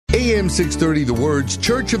AM 630 The Word's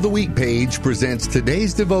Church of the Week page presents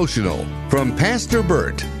today's devotional from Pastor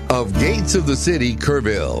Bert of Gates of the City,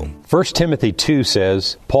 Kerrville. 1 Timothy 2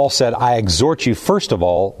 says, Paul said, I exhort you first of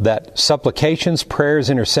all that supplications, prayers,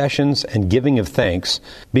 intercessions, and giving of thanks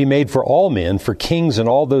be made for all men, for kings and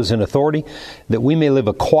all those in authority, that we may live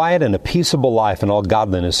a quiet and a peaceable life in all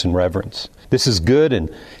godliness and reverence. This is good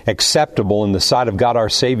and acceptable in the sight of God our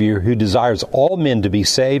Savior, who desires all men to be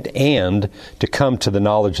saved and to come to the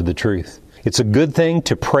knowledge of the truth. It's a good thing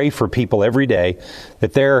to pray for people every day,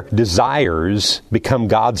 that their desires become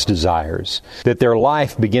God's desires, that their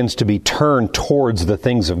life begins to be turned towards the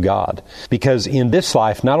things of God. Because in this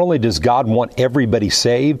life, not only does God want everybody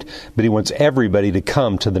saved, but He wants everybody to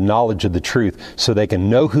come to the knowledge of the truth so they can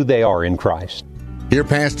know who they are in Christ. Hear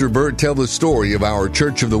Pastor Bert tell the story of our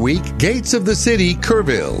Church of the Week, Gates of the City,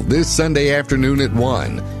 Kerrville, this Sunday afternoon at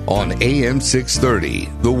 1 on AM 630,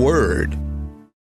 The Word.